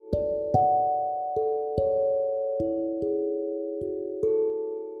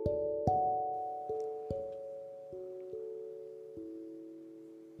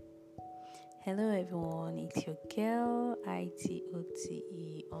girl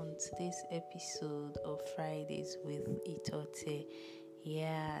ITOTE on today's episode of Fridays with Itote.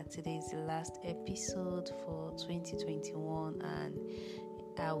 Yeah, today is the last episode for 2021, and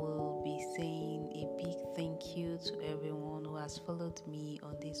I will be saying a big thank you to everyone who has followed me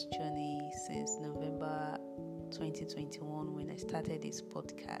on this journey since November 2021 when I started this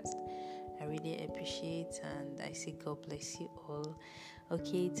podcast. I really appreciate and I say God bless you all.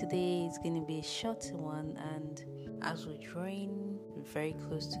 Okay, today is going to be a short one, and as we're drawing very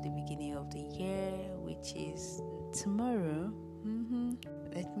close to the beginning of the year, which is tomorrow,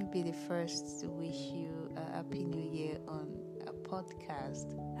 let me be the first to wish you a Happy New Year on a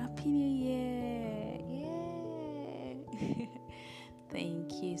podcast. Happy New Year! Yeah!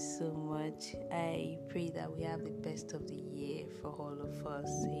 Thank you so much. I pray that we have the best of the year for all of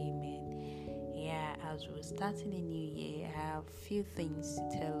us. Amen. Yeah, as we're starting a new year, I have a few things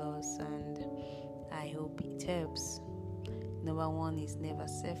to tell us, and I hope it helps. Number one is never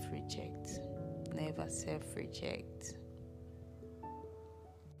self-reject. Never self-reject.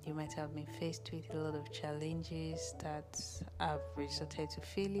 You might have been faced with a lot of challenges that have resulted to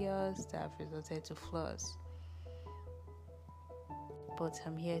failures, that have resulted to flaws. But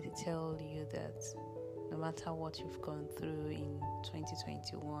I'm here to tell you that no matter what you've gone through in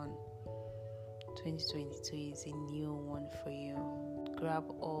 2021, 2022 is a new one for you. Grab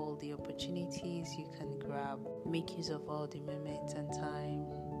all the opportunities you can grab. Make use of all the moments and time.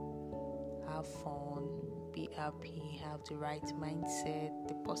 Have fun. Be happy. Have the right mindset.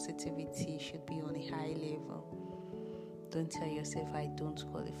 The positivity should be on a high level. Don't tell yourself, I don't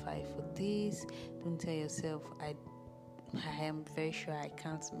qualify for this. Don't tell yourself, I am very sure I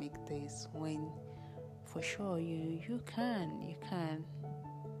can't make this, when for sure you can.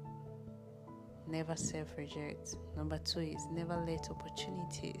 Never self-reject. Number two is never let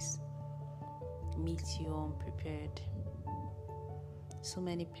opportunities meet you unprepared. So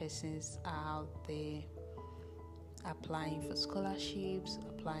many persons are out there applying for scholarships,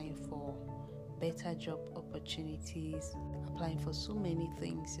 applying for better job opportunities, applying for so many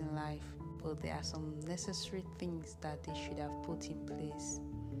things in life. But there are some necessary things that they should have put in place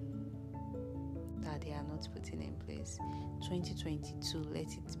that they are not putting in place. 2022,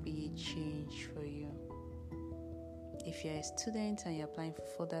 let it be a change for you. If you're a student and you're applying for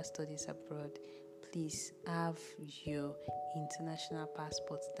further studies abroad, please have your international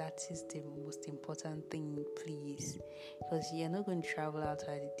passport. That is the most important thing, please, because you're not going to travel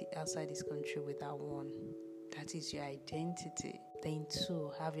outside this country without one. That is your identity. Then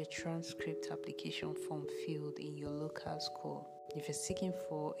two, have your transcript application form filled in your local school. If you're seeking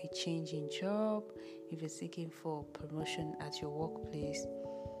for a change in job, if you're seeking for promotion at your workplace,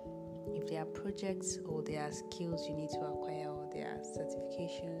 if there are projects or there are skills you need to acquire or there are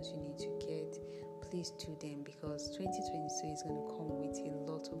certifications you need to get, please do them, because 2022 is going to come with a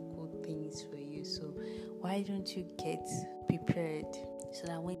lot of good things for you. So why don't you get prepared so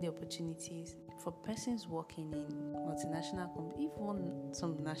that when the opportunities for persons working in multinational companies, even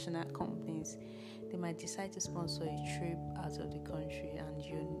some national companies, they might decide to sponsor a trip out of the country, and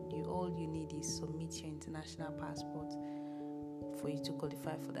you all you need is submit your international passport for you to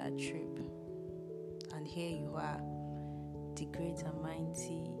qualify for that trip. And here you are, the great and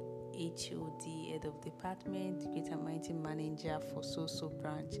mighty HOD, head of department, the great and mighty manager for so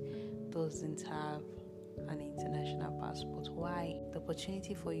branch, doesn't have an international passport. Why? The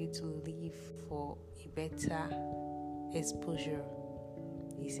opportunity for you to live for a better exposure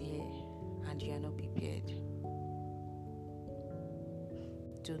is here, and you are not prepared.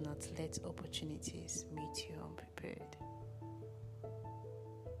 Do not let opportunities meet you unprepared.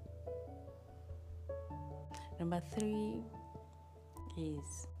 Number three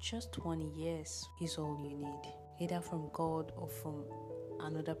is just 1 yes is all you need, either from God or from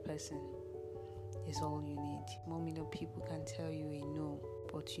another person. Is all you need. Many people can tell you a no,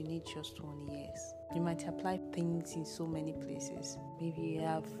 but you need just 1 yes. You might apply things in so many places. Maybe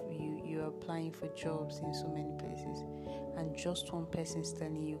you're applying for jobs in so many places, and just one person is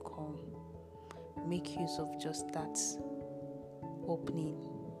telling you come. Make use of just that opening,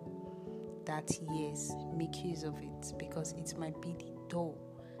 that yes. Make use of it, because it might be the door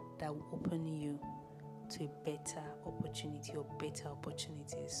that will open you to a better opportunity or better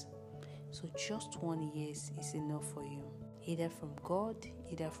opportunities. So just 1 yes is enough for you, either from God,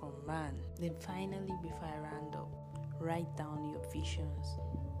 either from man. Then finally, before I round up, write down your visions.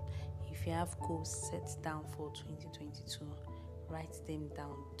 If you have goals set down for 2022, write them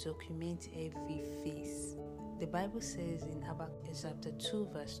down. Document every phase. The Bible says in Habakkuk chapter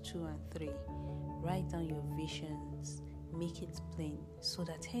 2 verse 2 and 3, write down your visions, make it plain, so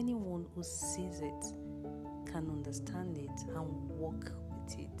that anyone who sees it can understand it and work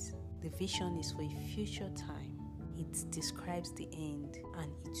with it. The vision is for a future time. It describes the end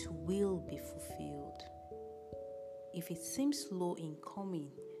and it will be fulfilled. If it seems slow in coming,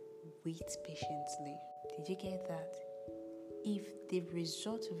 wait patiently. Did you get that? If the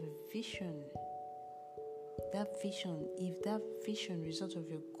result of a vision, if that vision result of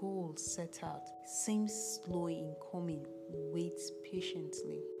your goal set out seems slow in coming, wait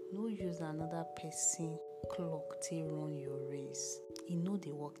patiently. No use another person clock to run your race. You know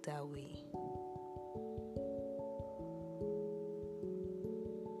they work that way.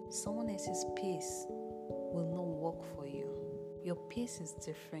 Someone else's pace will not work for you. Your pace is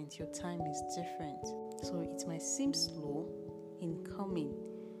different, your time is different. So it might seem slow in coming,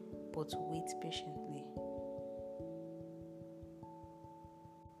 but wait patiently.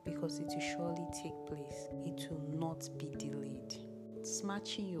 Because it will surely take place. It will not be delayed.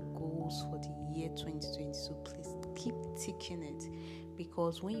 Smashing your goals for the year 2022, please keep ticking it.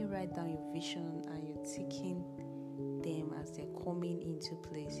 Because when you write down your vision and you're ticking them as they're coming into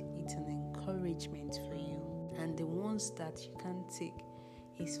place, it's an encouragement for you. And the ones that you can't take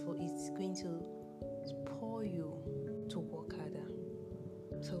it's going to spur you to work harder.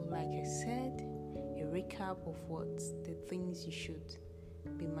 So like I said, a recap of what the things you should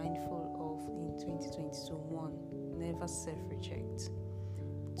be mindful of in 2022. 1, never self-reject.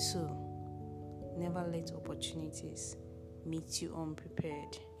 2, never let opportunities meet you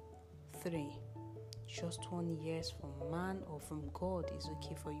unprepared. 3, just 1 yes from man or from God is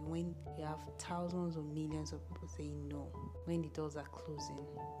okay for you when you have thousands or millions of people saying no. When the doors are closing,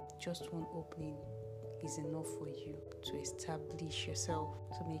 just one opening is enough for you to establish yourself,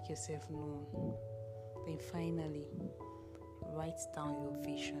 to make yourself known. Then finally, write down your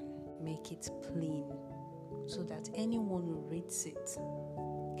vision, make it plain, so that anyone who reads it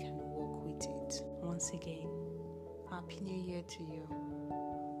can walk with it. Once again, Happy New Year to you,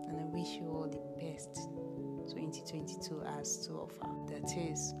 and I wish you all the best 2022 has to offer. That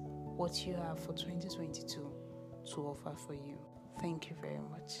is what you have for 2022 to offer for you. Thank you very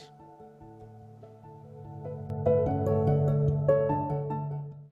much.